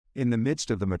In the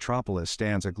midst of the metropolis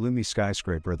stands a gloomy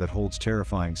skyscraper that holds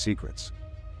terrifying secrets.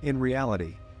 In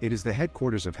reality, it is the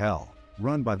headquarters of hell,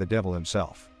 run by the devil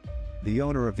himself. The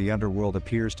owner of the underworld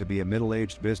appears to be a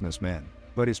middle-aged businessman,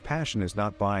 but his passion is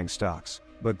not buying stocks,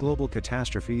 but global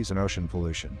catastrophes and ocean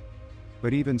pollution.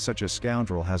 But even such a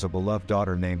scoundrel has a beloved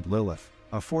daughter named Lilith,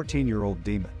 a 14-year-old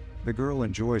demon. The girl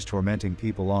enjoys tormenting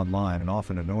people online and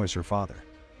often annoys her father.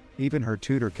 Even her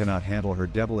tutor cannot handle her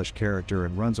devilish character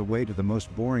and runs away to the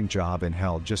most boring job in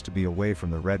hell just to be away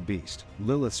from the red beast.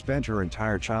 Lilith spent her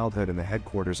entire childhood in the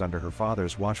headquarters under her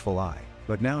father's watchful eye,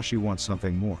 but now she wants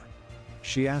something more.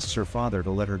 She asks her father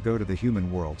to let her go to the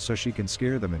human world so she can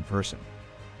scare them in person.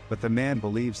 But the man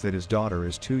believes that his daughter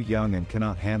is too young and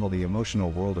cannot handle the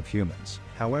emotional world of humans.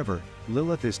 However,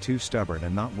 Lilith is too stubborn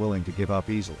and not willing to give up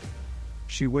easily.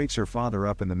 She wakes her father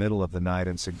up in the middle of the night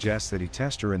and suggests that he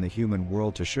test her in the human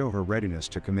world to show her readiness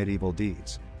to commit evil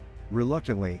deeds.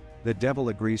 Reluctantly, the devil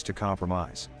agrees to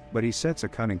compromise, but he sets a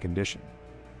cunning condition.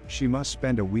 She must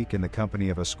spend a week in the company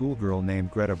of a schoolgirl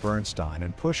named Greta Bernstein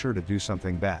and push her to do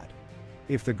something bad.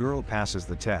 If the girl passes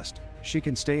the test, she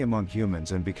can stay among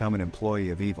humans and become an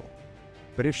employee of evil.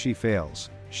 But if she fails,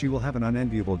 she will have an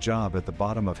unenviable job at the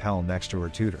bottom of hell next to her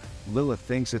tutor. Lilith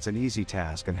thinks it's an easy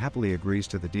task and happily agrees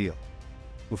to the deal.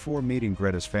 Before meeting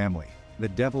Greta's family, the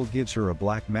devil gives her a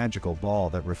black magical ball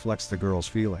that reflects the girl's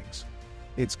feelings.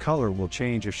 Its color will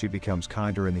change if she becomes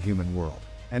kinder in the human world,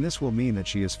 and this will mean that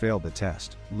she has failed the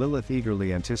test. Lilith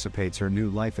eagerly anticipates her new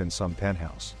life in some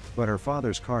penthouse, but her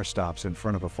father's car stops in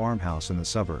front of a farmhouse in the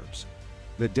suburbs.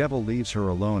 The devil leaves her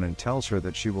alone and tells her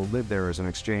that she will live there as an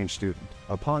exchange student.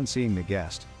 Upon seeing the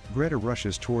guest, Greta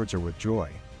rushes towards her with joy,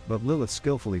 but Lilith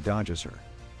skillfully dodges her.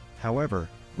 However,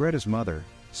 Greta's mother,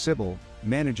 Sybil,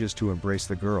 manages to embrace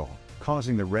the girl,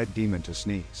 causing the red demon to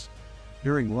sneeze.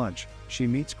 During lunch, she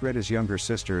meets Greta's younger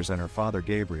sisters and her father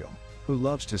Gabriel, who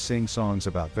loves to sing songs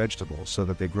about vegetables so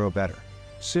that they grow better.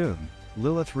 Soon,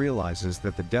 Lilith realizes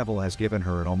that the devil has given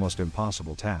her an almost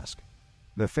impossible task.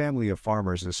 The family of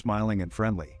farmers is smiling and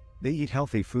friendly. They eat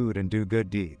healthy food and do good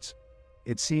deeds.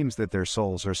 It seems that their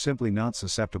souls are simply not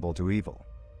susceptible to evil.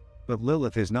 But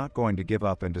Lilith is not going to give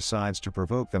up and decides to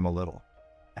provoke them a little.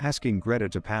 Asking Greta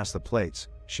to pass the plates,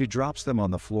 she drops them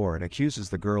on the floor and accuses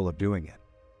the girl of doing it.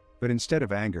 But instead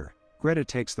of anger, Greta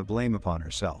takes the blame upon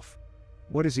herself.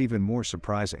 What is even more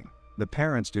surprising, the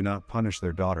parents do not punish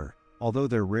their daughter, although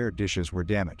their rare dishes were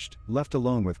damaged. Left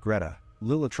alone with Greta,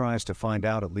 Lilith tries to find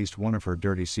out at least one of her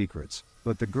dirty secrets,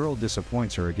 but the girl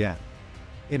disappoints her again.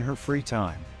 In her free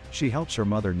time, she helps her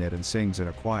mother knit and sings in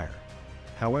a choir.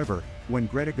 However, when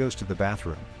Greta goes to the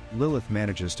bathroom, Lilith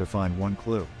manages to find one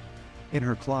clue. In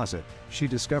her closet, she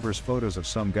discovers photos of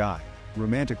some guy,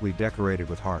 romantically decorated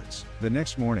with hearts. The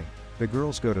next morning, the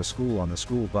girls go to school on the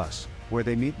school bus, where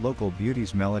they meet local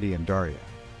beauties Melody and Daria.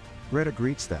 Greta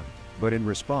greets them, but in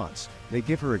response, they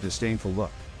give her a disdainful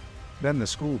look. Then the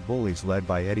school bullies led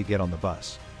by Eddie get on the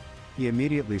bus. He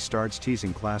immediately starts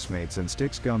teasing classmates and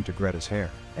sticks gum to Greta's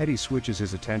hair. Eddie switches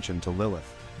his attention to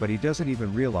Lilith, but he doesn't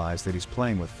even realize that he's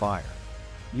playing with fire.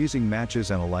 Using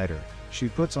matches and a lighter, she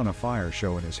puts on a fire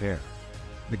show in his hair.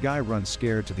 The guy runs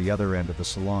scared to the other end of the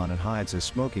salon and hides his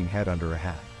smoking head under a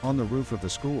hat. On the roof of the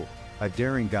school, a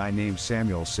daring guy named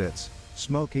Samuel sits,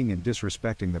 smoking and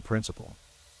disrespecting the principal.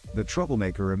 The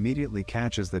troublemaker immediately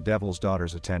catches the devil's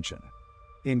daughter's attention.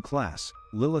 In class,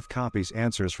 Lilith copies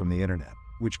answers from the internet,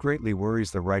 which greatly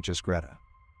worries the righteous Greta.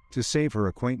 To save her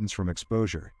acquaintance from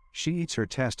exposure, she eats her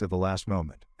test at the last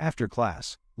moment. After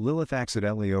class, Lilith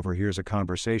accidentally overhears a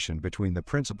conversation between the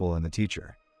principal and the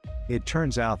teacher. It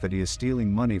turns out that he is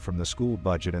stealing money from the school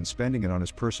budget and spending it on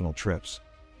his personal trips.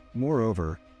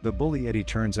 Moreover, the bully Eddie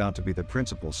turns out to be the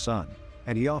principal's son,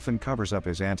 and he often covers up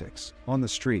his antics. On the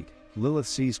street, Lilith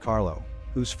sees Carlo,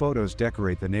 whose photos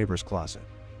decorate the neighbor's closet.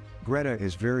 Greta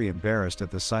is very embarrassed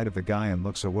at the sight of the guy and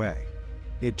looks away.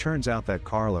 It turns out that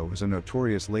Carlo is a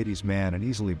notorious ladies' man and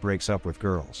easily breaks up with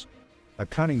girls. A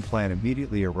cunning plan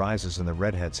immediately arises in the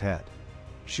redhead's head.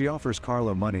 She offers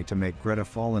Carlo money to make Greta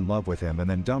fall in love with him and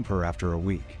then dump her after a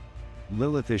week.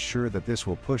 Lilith is sure that this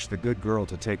will push the good girl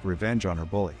to take revenge on her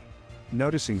bully.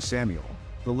 Noticing Samuel,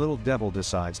 the little devil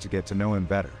decides to get to know him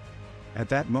better. At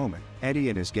that moment, Eddie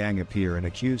and his gang appear and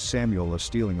accuse Samuel of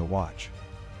stealing a watch.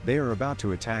 They are about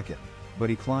to attack him, but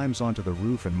he climbs onto the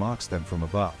roof and mocks them from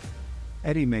above.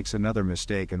 Eddie makes another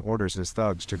mistake and orders his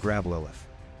thugs to grab Lilith.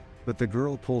 But the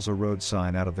girl pulls a road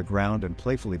sign out of the ground and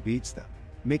playfully beats them,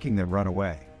 making them run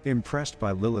away. Impressed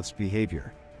by Lilith's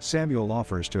behavior, Samuel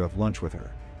offers to have lunch with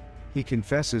her. He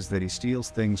confesses that he steals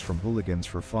things from hooligans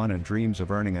for fun and dreams of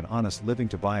earning an honest living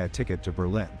to buy a ticket to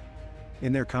Berlin.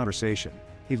 In their conversation,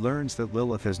 He learns that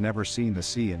Lilith has never seen the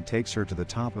sea and takes her to the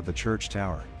top of the church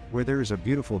tower, where there is a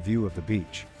beautiful view of the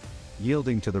beach.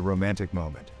 Yielding to the romantic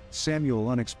moment, Samuel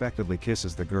unexpectedly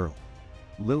kisses the girl.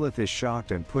 Lilith is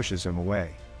shocked and pushes him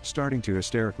away, starting to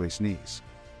hysterically sneeze.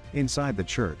 Inside the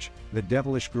church, the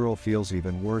devilish girl feels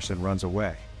even worse and runs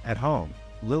away. At home,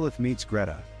 Lilith meets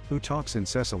Greta, who talks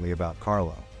incessantly about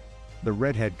Carlo. The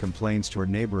redhead complains to her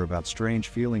neighbor about strange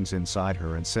feelings inside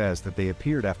her and says that they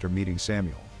appeared after meeting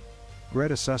Samuel.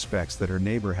 Greta suspects that her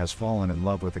neighbor has fallen in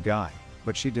love with the guy,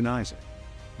 but she denies it.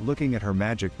 Looking at her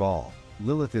magic ball,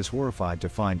 Lilith is horrified to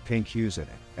find pink hues in it.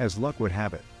 As luck would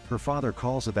have it, her father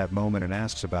calls at that moment and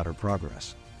asks about her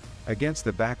progress. Against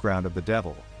the background of the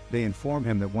devil, they inform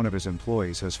him that one of his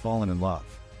employees has fallen in love.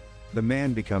 The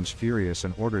man becomes furious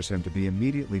and orders him to be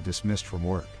immediately dismissed from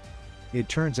work. It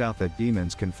turns out that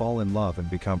demons can fall in love and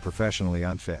become professionally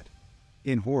unfit.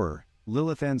 In horror,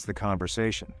 Lilith ends the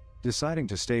conversation, deciding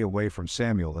to stay away from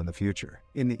Samuel in the future.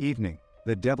 In the evening,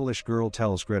 the devilish girl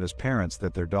tells Greta's parents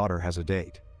that their daughter has a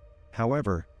date.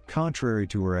 However, contrary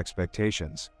to her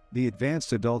expectations, the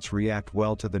advanced adults react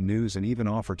well to the news and even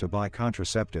offer to buy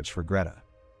contraceptives for Greta.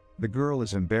 The girl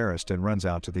is embarrassed and runs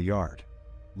out to the yard.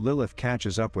 Lilith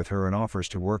catches up with her and offers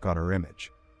to work on her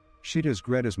image. She does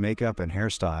Greta's makeup and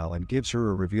hairstyle and gives her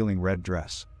a revealing red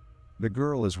dress. The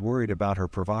girl is worried about her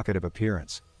provocative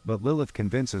appearance, but Lilith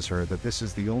convinces her that this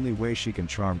is the only way she can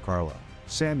charm Carlo.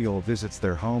 Samuel visits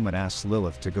their home and asks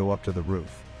Lilith to go up to the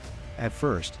roof. At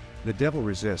first, the devil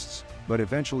resists, but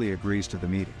eventually agrees to the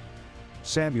meeting.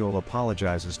 Samuel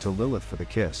apologizes to Lilith for the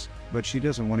kiss, but she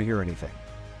doesn't want to hear anything.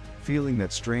 Feeling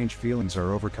that strange feelings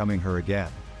are overcoming her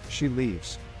again, she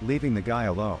leaves, leaving the guy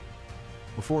alone.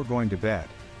 Before going to bed,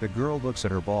 the girl looks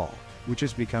at her ball, which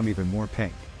has become even more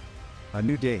pink. A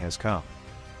new day has come.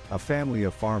 A family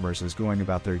of farmers is going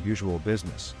about their usual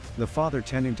business, the father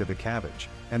tending to the cabbage,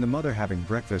 and the mother having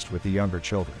breakfast with the younger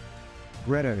children.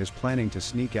 Greta is planning to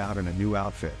sneak out in a new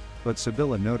outfit, but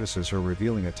Sibylla notices her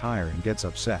revealing attire and gets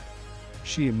upset.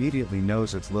 She immediately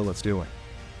knows it's Lilith's doing.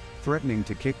 Threatening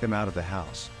to kick them out of the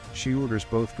house, she orders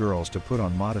both girls to put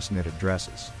on modest knitted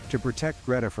dresses. To protect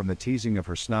Greta from the teasing of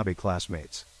her snobby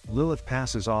classmates, Lilith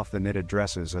passes off the knitted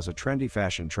dresses as a trendy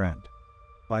fashion trend.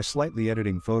 By slightly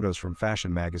editing photos from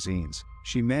fashion magazines,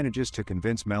 she manages to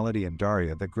convince Melody and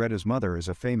Daria that Greta's mother is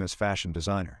a famous fashion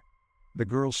designer. The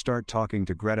girls start talking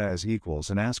to Greta as equals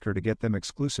and ask her to get them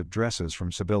exclusive dresses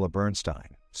from Sibylla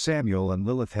Bernstein. Samuel and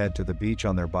Lilith head to the beach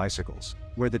on their bicycles,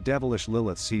 where the devilish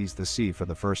Lilith sees the sea for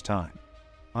the first time.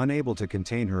 Unable to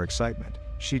contain her excitement,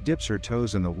 she dips her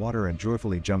toes in the water and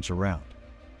joyfully jumps around.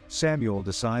 Samuel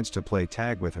decides to play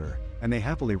tag with her, and they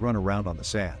happily run around on the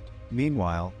sand.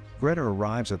 Meanwhile, Greta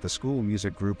arrives at the school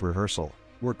music group rehearsal,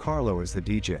 where Carlo is the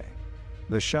DJ.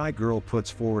 The shy girl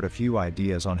puts forward a few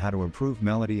ideas on how to improve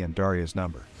Melody and Daria's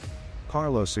number.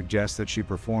 Carlo suggests that she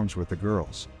performs with the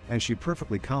girls, and she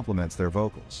perfectly complements their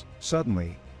vocals.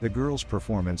 Suddenly, the girls'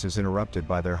 performance is interrupted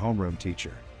by their homeroom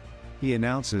teacher. He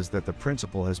announces that the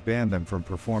principal has banned them from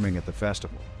performing at the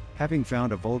festival, having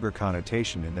found a vulgar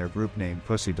connotation in their group name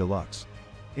Pussy Deluxe.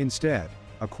 Instead,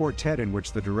 a quartet in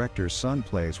which the director's son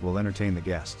plays will entertain the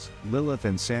guests. Lilith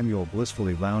and Samuel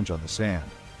blissfully lounge on the sand,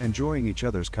 enjoying each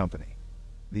other's company.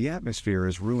 The atmosphere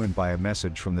is ruined by a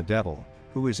message from the devil,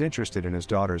 who is interested in his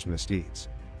daughter's misdeeds.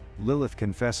 Lilith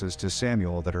confesses to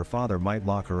Samuel that her father might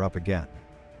lock her up again.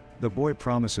 The boy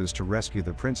promises to rescue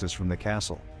the princess from the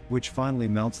castle, which finally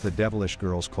melts the devilish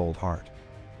girl's cold heart.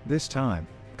 This time,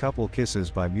 couple kisses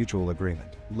by mutual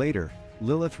agreement. Later,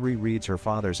 Lilith rereads her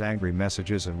father's angry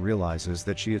messages and realizes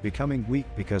that she is becoming weak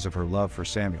because of her love for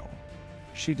Samuel.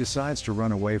 She decides to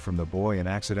run away from the boy and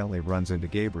accidentally runs into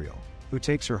Gabriel, who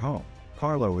takes her home.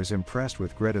 Carlo is impressed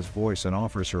with Greta's voice and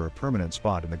offers her a permanent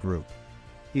spot in the group.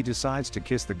 He decides to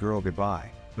kiss the girl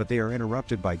goodbye, but they are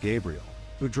interrupted by Gabriel,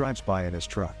 who drives by in his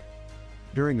truck.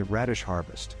 During the radish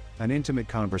harvest, an intimate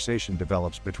conversation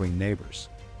develops between neighbors.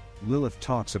 Lilith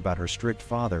talks about her strict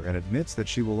father and admits that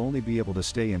she will only be able to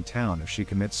stay in town if she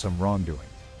commits some wrongdoing.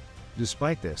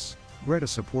 Despite this, Greta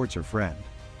supports her friend.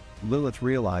 Lilith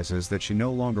realizes that she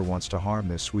no longer wants to harm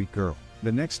this sweet girl.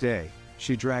 The next day,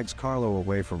 she drags Carlo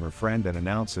away from her friend and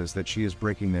announces that she is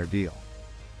breaking their deal.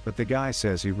 But the guy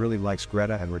says he really likes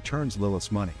Greta and returns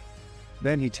Lilith's money.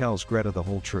 Then he tells Greta the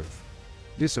whole truth.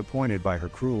 Disappointed by her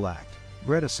cruel act,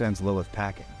 Greta sends Lilith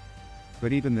packing.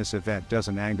 But even this event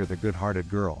doesn't anger the good-hearted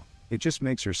girl, it just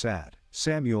makes her sad.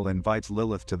 Samuel invites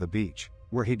Lilith to the beach,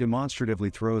 where he demonstratively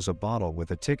throws a bottle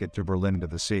with a ticket to Berlin to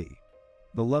the sea.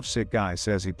 The lovesick guy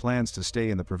says he plans to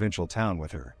stay in the provincial town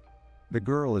with her. The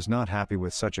girl is not happy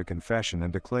with such a confession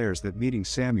and declares that meeting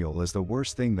Samuel is the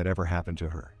worst thing that ever happened to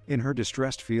her. In her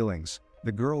distressed feelings,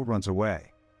 the girl runs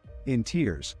away, In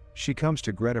tears, she comes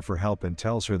to Greta for help and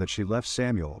tells her that she left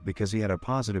Samuel because he had a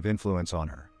positive influence on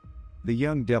her. The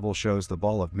young devil shows the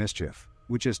ball of mischief,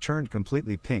 which has turned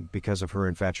completely pink because of her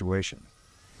infatuation.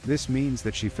 This means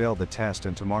that she failed the test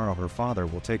and tomorrow her father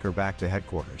will take her back to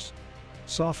headquarters.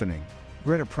 Softening,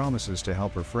 Greta promises to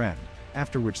help her friend,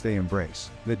 after which they embrace.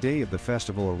 The day of the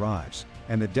festival arrives,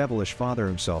 and the devilish father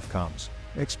himself comes,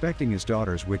 expecting his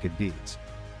daughter's wicked deeds.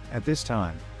 At this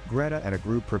time, Greta and a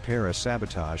group prepare a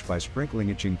sabotage by sprinkling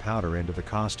itching powder into the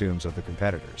costumes of the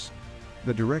competitors.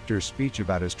 The director's speech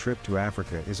about his trip to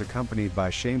Africa is accompanied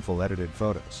by shameful edited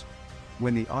photos.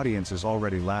 When the audience is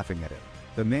already laughing at it,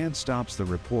 the man stops the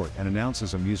report and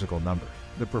announces a musical number.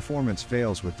 The performance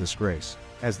fails with disgrace,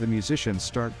 as the musicians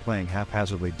start playing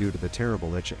haphazardly due to the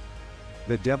terrible itching.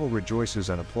 The devil rejoices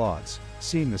and applauds,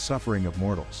 seeing the suffering of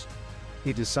mortals.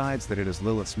 He decides that it is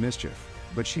Lilith's mischief,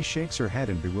 but she shakes her head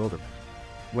in bewilderment.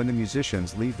 When the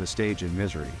musicians leave the stage in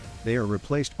misery, they are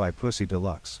replaced by Pussy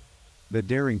Deluxe. The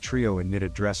daring trio in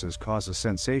knitted dresses cause a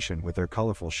sensation with their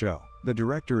colorful show. The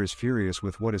director is furious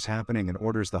with what is happening and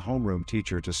orders the homeroom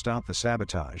teacher to stop the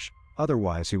sabotage,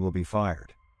 otherwise he will be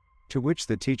fired. To which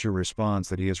the teacher responds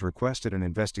that he has requested an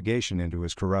investigation into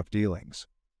his corrupt dealings.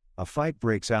 A fight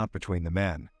breaks out between the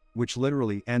men, which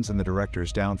literally ends in the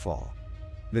director's downfall.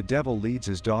 The devil leads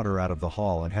his daughter out of the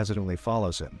hall and hesitantly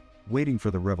follows him, waiting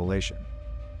for the revelation.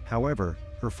 However,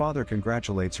 her father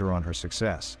congratulates her on her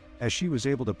success, as she was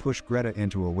able to push Greta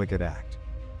into a wicked act.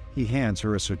 He hands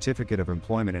her a certificate of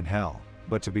employment in hell,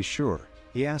 but to be sure,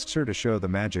 he asks her to show the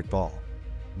magic ball.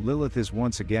 Lilith is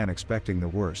once again expecting the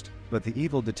worst, but the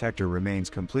evil detector remains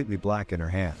completely black in her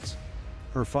hands.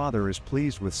 Her father is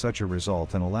pleased with such a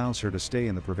result and allows her to stay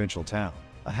in the provincial town.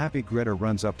 A happy Greta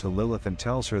runs up to Lilith and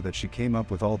tells her that she came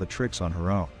up with all the tricks on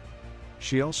her own.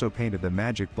 She also painted the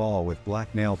magic ball with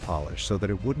black nail polish so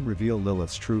that it wouldn't reveal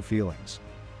Lilith's true feelings.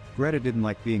 Greta didn't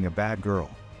like being a bad girl,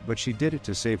 but she did it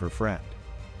to save her friend.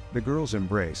 The girls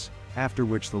embrace, after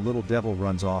which the little devil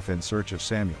runs off in search of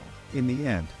Samuel. In the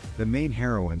end, the main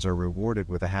heroines are rewarded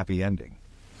with a happy ending.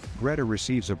 Greta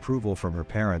receives approval from her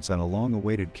parents and a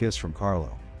long-awaited kiss from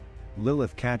Carlo.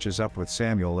 Lilith catches up with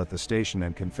Samuel at the station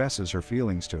and confesses her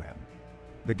feelings to him.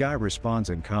 The guy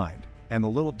responds in kind, and the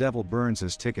little devil burns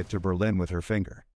his ticket to Berlin with her finger.